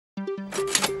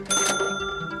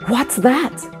What's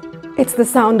that? It's the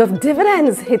sound of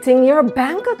dividends hitting your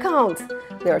bank account.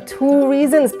 There are two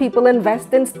reasons people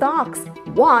invest in stocks.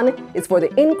 One is for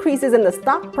the increases in the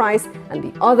stock price, and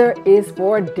the other is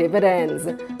for dividends.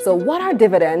 So what are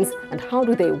dividends and how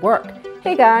do they work?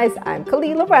 Hey guys, I'm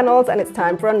Kalilah Reynolds, and it's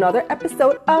time for another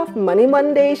episode of Money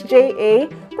Mondays JA,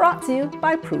 brought to you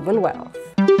by Proven Wealth.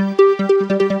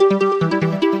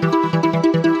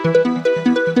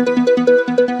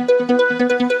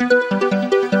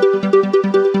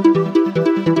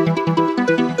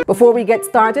 Before we get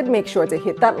started, make sure to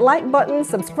hit that like button,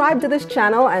 subscribe to this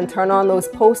channel, and turn on those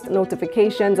post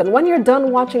notifications. And when you're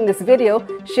done watching this video,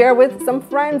 share with some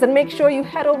friends, and make sure you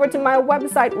head over to my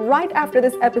website right after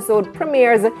this episode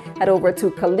premieres. Head over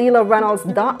to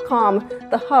KalilahReynolds.com,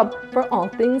 the hub for all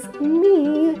things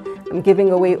me. I'm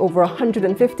giving away over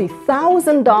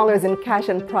 $150,000 in cash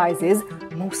and prizes,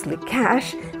 mostly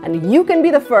cash, and you can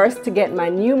be the first to get my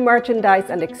new merchandise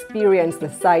and experience the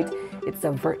site. It's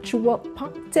a virtual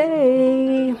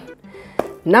party.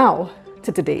 Now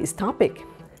to today's topic.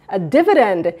 A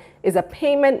dividend is a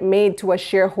payment made to a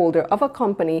shareholder of a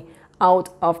company out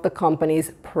of the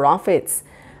company's profits.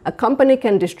 A company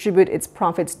can distribute its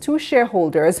profits to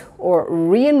shareholders or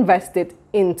reinvest it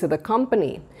into the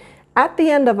company. At the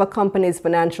end of a company's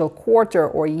financial quarter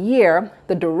or year,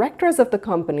 the directors of the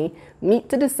company meet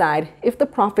to decide if the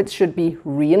profits should be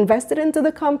reinvested into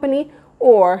the company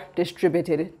or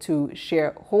distributed to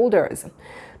shareholders.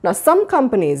 Now, some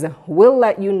companies will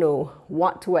let you know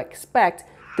what to expect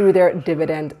through their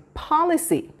dividend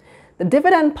policy. The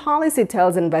dividend policy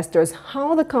tells investors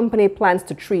how the company plans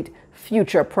to treat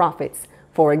future profits.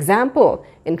 For example,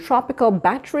 in Tropical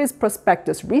Battery's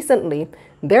prospectus recently,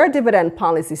 their dividend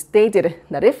policy stated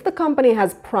that if the company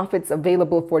has profits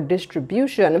available for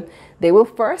distribution, they will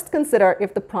first consider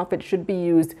if the profit should be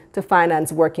used to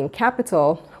finance working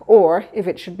capital or if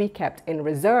it should be kept in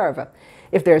reserve.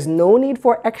 If there's no need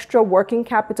for extra working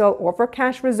capital or for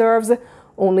cash reserves,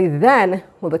 only then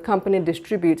will the company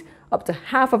distribute up to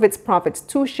half of its profits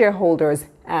to shareholders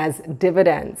as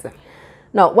dividends.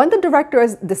 Now, when the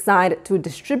directors decide to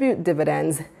distribute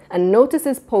dividends, a notice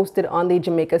is posted on the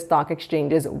Jamaica Stock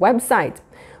Exchange's website.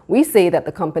 We say that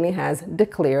the company has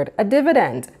declared a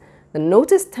dividend. The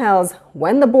notice tells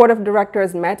when the board of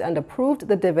directors met and approved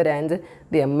the dividend,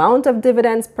 the amount of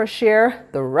dividends per share,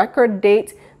 the record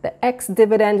date, the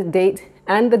ex-dividend date,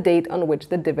 and the date on which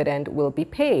the dividend will be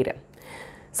paid.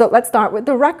 So let's start with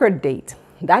the record date.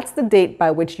 That's the date by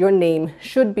which your name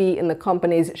should be in the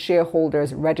company's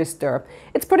shareholders register.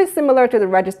 It's pretty similar to the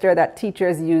register that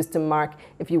teachers use to mark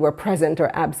if you were present or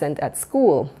absent at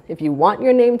school. If you want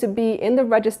your name to be in the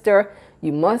register,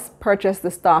 you must purchase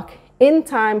the stock in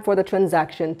time for the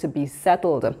transaction to be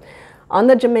settled. On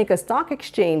the Jamaica Stock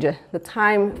Exchange, the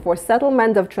time for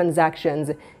settlement of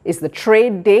transactions is the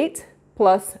trade date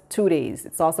plus 2 days.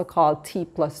 It's also called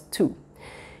T+2.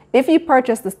 If you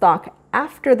purchase the stock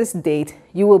after this date,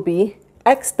 you will be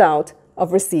X'd out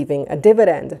of receiving a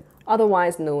dividend,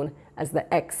 otherwise known as the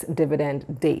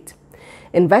ex-dividend date.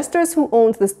 Investors who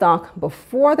owned the stock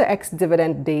before the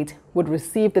ex-dividend date would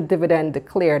receive the dividend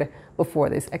declared before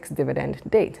this ex-dividend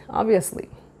date, obviously.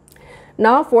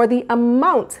 Now for the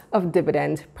amount of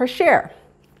dividend per share.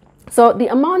 So the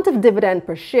amount of dividend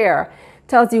per share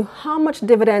tells you how much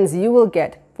dividends you will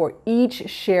get for each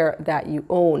share that you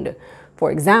owned.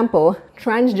 For example,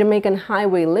 Trans-Jamaican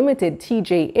Highway Limited,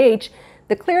 TJH,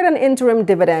 declared an interim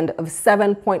dividend of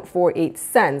 7.48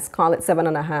 cents, call it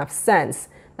 7.5 cents.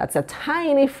 That's a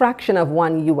tiny fraction of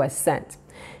 1 US cent.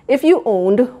 If you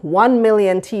owned 1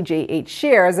 million TJH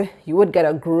shares, you would get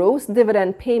a gross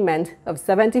dividend payment of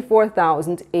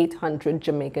 74,800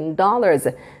 Jamaican dollars.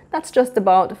 That's just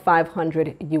about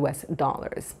 500 US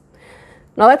dollars.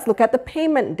 Now let's look at the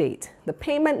payment date. The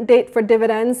payment date for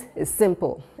dividends is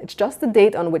simple. It's just the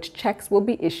date on which checks will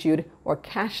be issued or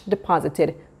cash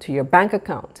deposited to your bank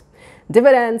account.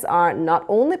 Dividends are not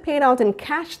only paid out in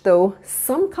cash though,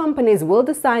 some companies will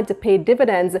decide to pay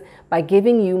dividends by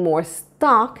giving you more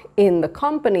stock in the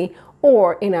company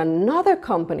or in another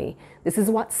company. This is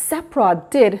what Seprod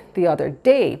did the other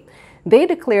day. They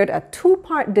declared a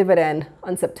two-part dividend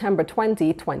on September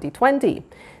 20, 2020.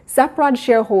 Seprod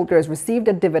shareholders received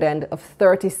a dividend of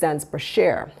 30 cents per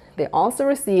share. They also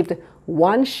received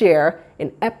 1 share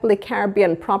in Epley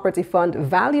Caribbean Property Fund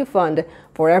Value Fund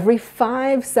for every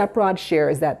 5 Seprod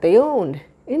shares that they owned.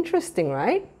 Interesting,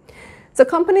 right? So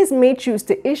companies may choose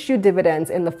to issue dividends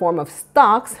in the form of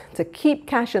stocks to keep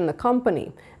cash in the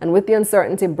company. And with the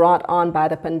uncertainty brought on by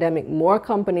the pandemic, more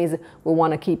companies will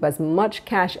want to keep as much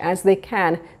cash as they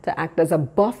can to act as a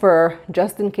buffer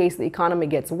just in case the economy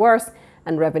gets worse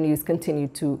and revenues continue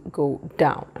to go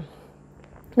down.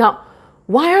 Now,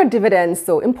 why are dividends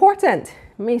so important?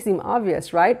 It may seem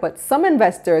obvious, right? But some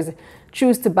investors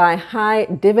choose to buy high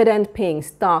dividend-paying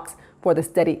stocks for the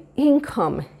steady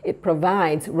income it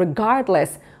provides,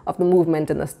 regardless of the movement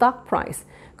in the stock price.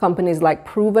 Companies like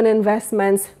Proven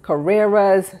Investments,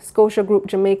 Carreras, Scotia Group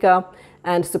Jamaica,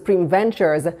 and Supreme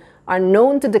Ventures are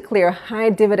known to declare high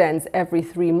dividends every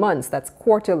 3 months. That's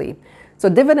quarterly. So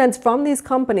dividends from these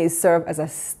companies serve as a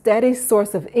steady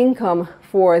source of income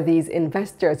for these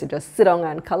investors to just sit on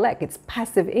and collect. It's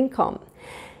passive income.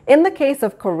 In the case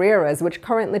of Carreras, which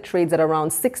currently trades at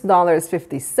around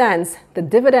 $6.50, the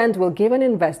dividend will give an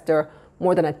investor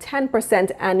more than a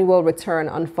 10% annual return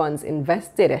on funds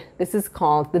invested. This is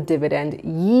called the dividend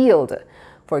yield.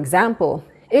 For example,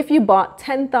 if you bought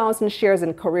 10,000 shares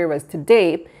in Carreras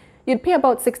today, you'd pay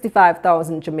about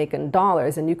 65,000 Jamaican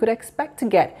dollars, and you could expect to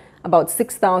get about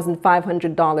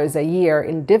 $6,500 a year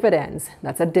in dividends.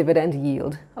 That's a dividend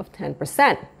yield of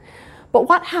 10%. But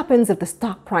what happens if the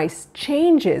stock price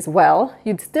changes? Well,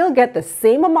 you'd still get the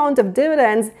same amount of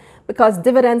dividends because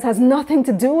dividends has nothing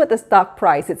to do with the stock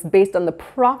price. It's based on the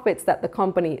profits that the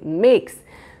company makes.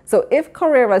 So if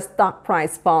Carrera's stock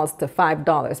price falls to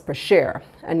 $5 per share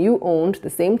and you owned the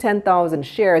same 10,000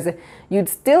 shares, you'd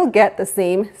still get the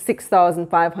same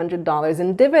 $6,500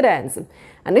 in dividends.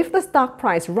 And if the stock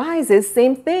price rises,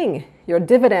 same thing. Your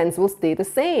dividends will stay the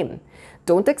same.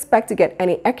 Don't expect to get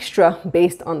any extra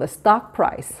based on the stock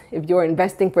price. If you're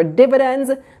investing for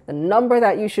dividends, the number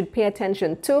that you should pay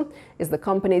attention to is the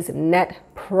company's net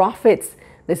profits.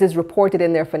 This is reported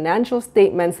in their financial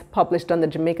statements published on the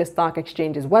Jamaica Stock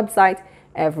Exchange's website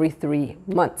every 3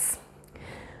 months.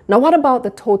 Now, what about the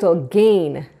total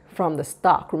gain from the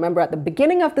stock? Remember, at the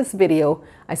beginning of this video,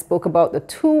 I spoke about the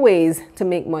 2 ways to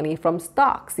make money from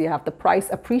stocks. You have the price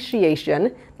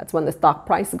appreciation, that's when the stock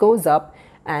price goes up,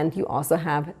 and you also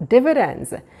have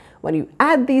dividends. When you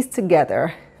add these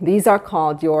together, these are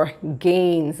called your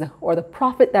gains, or the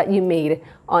profit that you made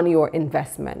on your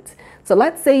investment. So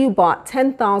let's say you bought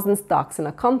 10,000 stocks in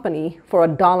a company for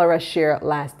 $1 a share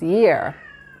last year.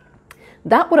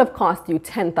 That would have cost you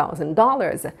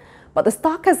 $10,000. But the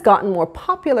stock has gotten more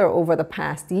popular over the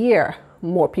past year.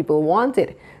 More people want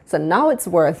it. So now it's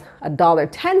worth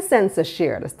 $1.10 a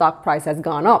share. The stock price has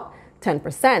gone up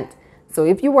 10%. So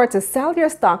if you were to sell your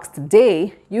stocks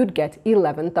today, you'd get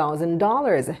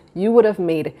 $11,000. You would have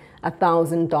made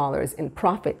 $1,000 in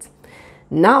profit.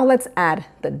 Now let's add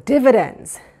the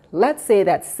dividends. Let's say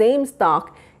that same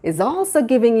stock is also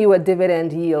giving you a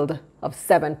dividend yield of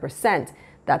 7%.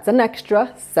 That's an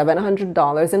extra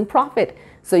 $700 in profit.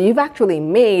 So you've actually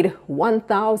made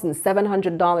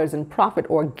 $1,700 in profit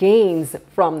or gains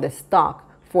from the stock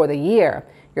for the year.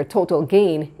 Your total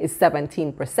gain is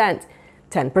 17%.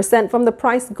 10% from the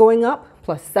price going up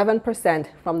plus 7%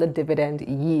 from the dividend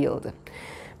yield.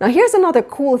 Now here's another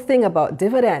cool thing about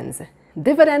dividends.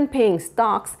 Dividend-paying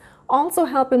stocks also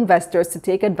help investors to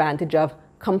take advantage of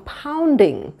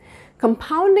compounding.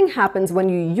 Compounding happens when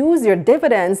you use your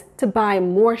dividends to buy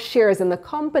more shares in the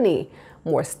company.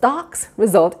 More stocks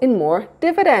result in more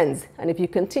dividends. And if you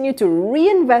continue to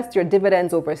reinvest your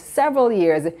dividends over several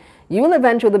years, you will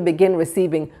eventually begin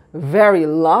receiving very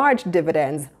large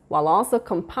dividends while also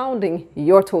compounding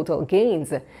your total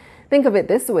gains. Think of it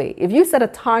this way. If you set a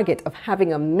target of having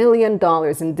 $1 million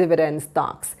in dividend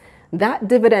stocks, that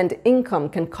dividend income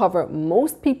can cover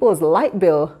most people's light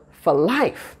bill for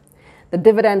life. The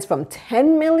dividends from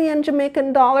 10 million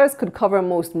Jamaican dollars could cover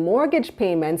most mortgage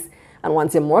payments. And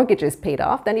once your mortgage is paid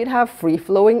off, then you'd have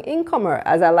free-flowing income, or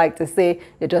as I like to say,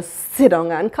 you just sit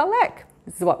on and collect.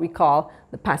 This is what we call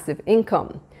the passive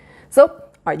income. So,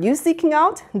 are you seeking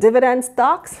out dividend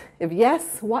stocks? If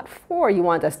yes, what for? You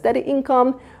want a steady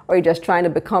income, or you're just trying to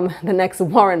become the next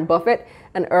Warren Buffett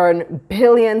and earn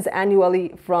billions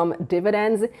annually from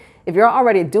dividends? If you're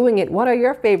already doing it, what are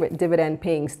your favorite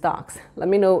dividend-paying stocks? Let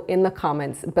me know in the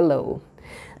comments below.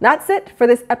 That's it for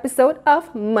this episode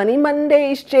of Money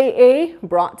Mondays JA,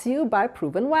 brought to you by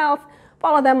Proven Wealth.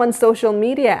 Follow them on social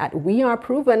media at We Are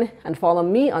Proven, and follow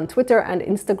me on Twitter and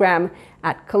Instagram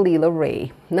at Kalilah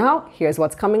Ray. Now, here's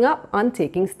what's coming up on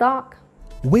Taking Stock.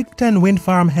 Wigton Wind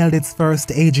Farm held its first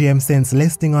AGM since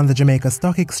listing on the Jamaica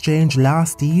Stock Exchange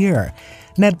last year.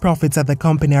 Net profits at the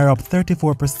company are up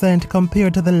 34%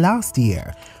 compared to the last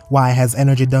year. Why has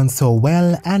energy done so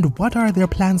well, and what are their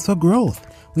plans for growth?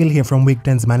 We'll hear from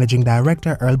Wigton's Managing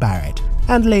Director Earl Barrett.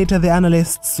 And later, the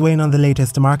analysts weigh in on the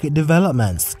latest market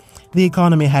developments. The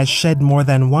economy has shed more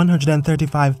than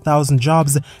 135,000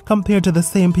 jobs compared to the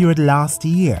same period last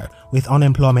year, with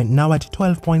unemployment now at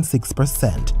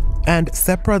 12.6%. And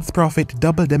Seprod's profit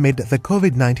doubled amid the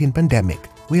COVID-19 pandemic.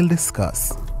 We'll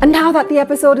discuss. And now that the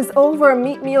episode is over,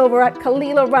 meet me over at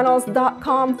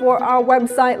KalilahReynolds.com for our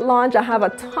website launch. I have a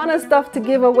ton of stuff to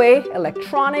give away: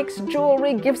 electronics,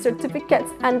 jewelry, gift certificates,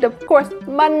 and of course,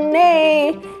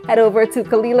 money. Head over to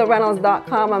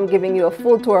KalilahReynolds.com. I'm giving you a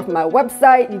full tour of my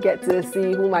website. You get to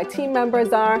see who my team members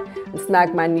are and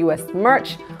snag my newest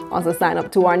merch. Also sign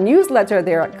up to our newsletter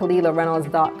there at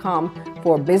KalilahReynolds.com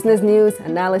for business news,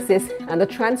 analysis, and a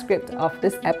transcript of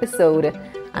this episode.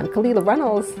 I'm Kalilah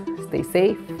Reynolds. Stay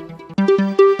safe.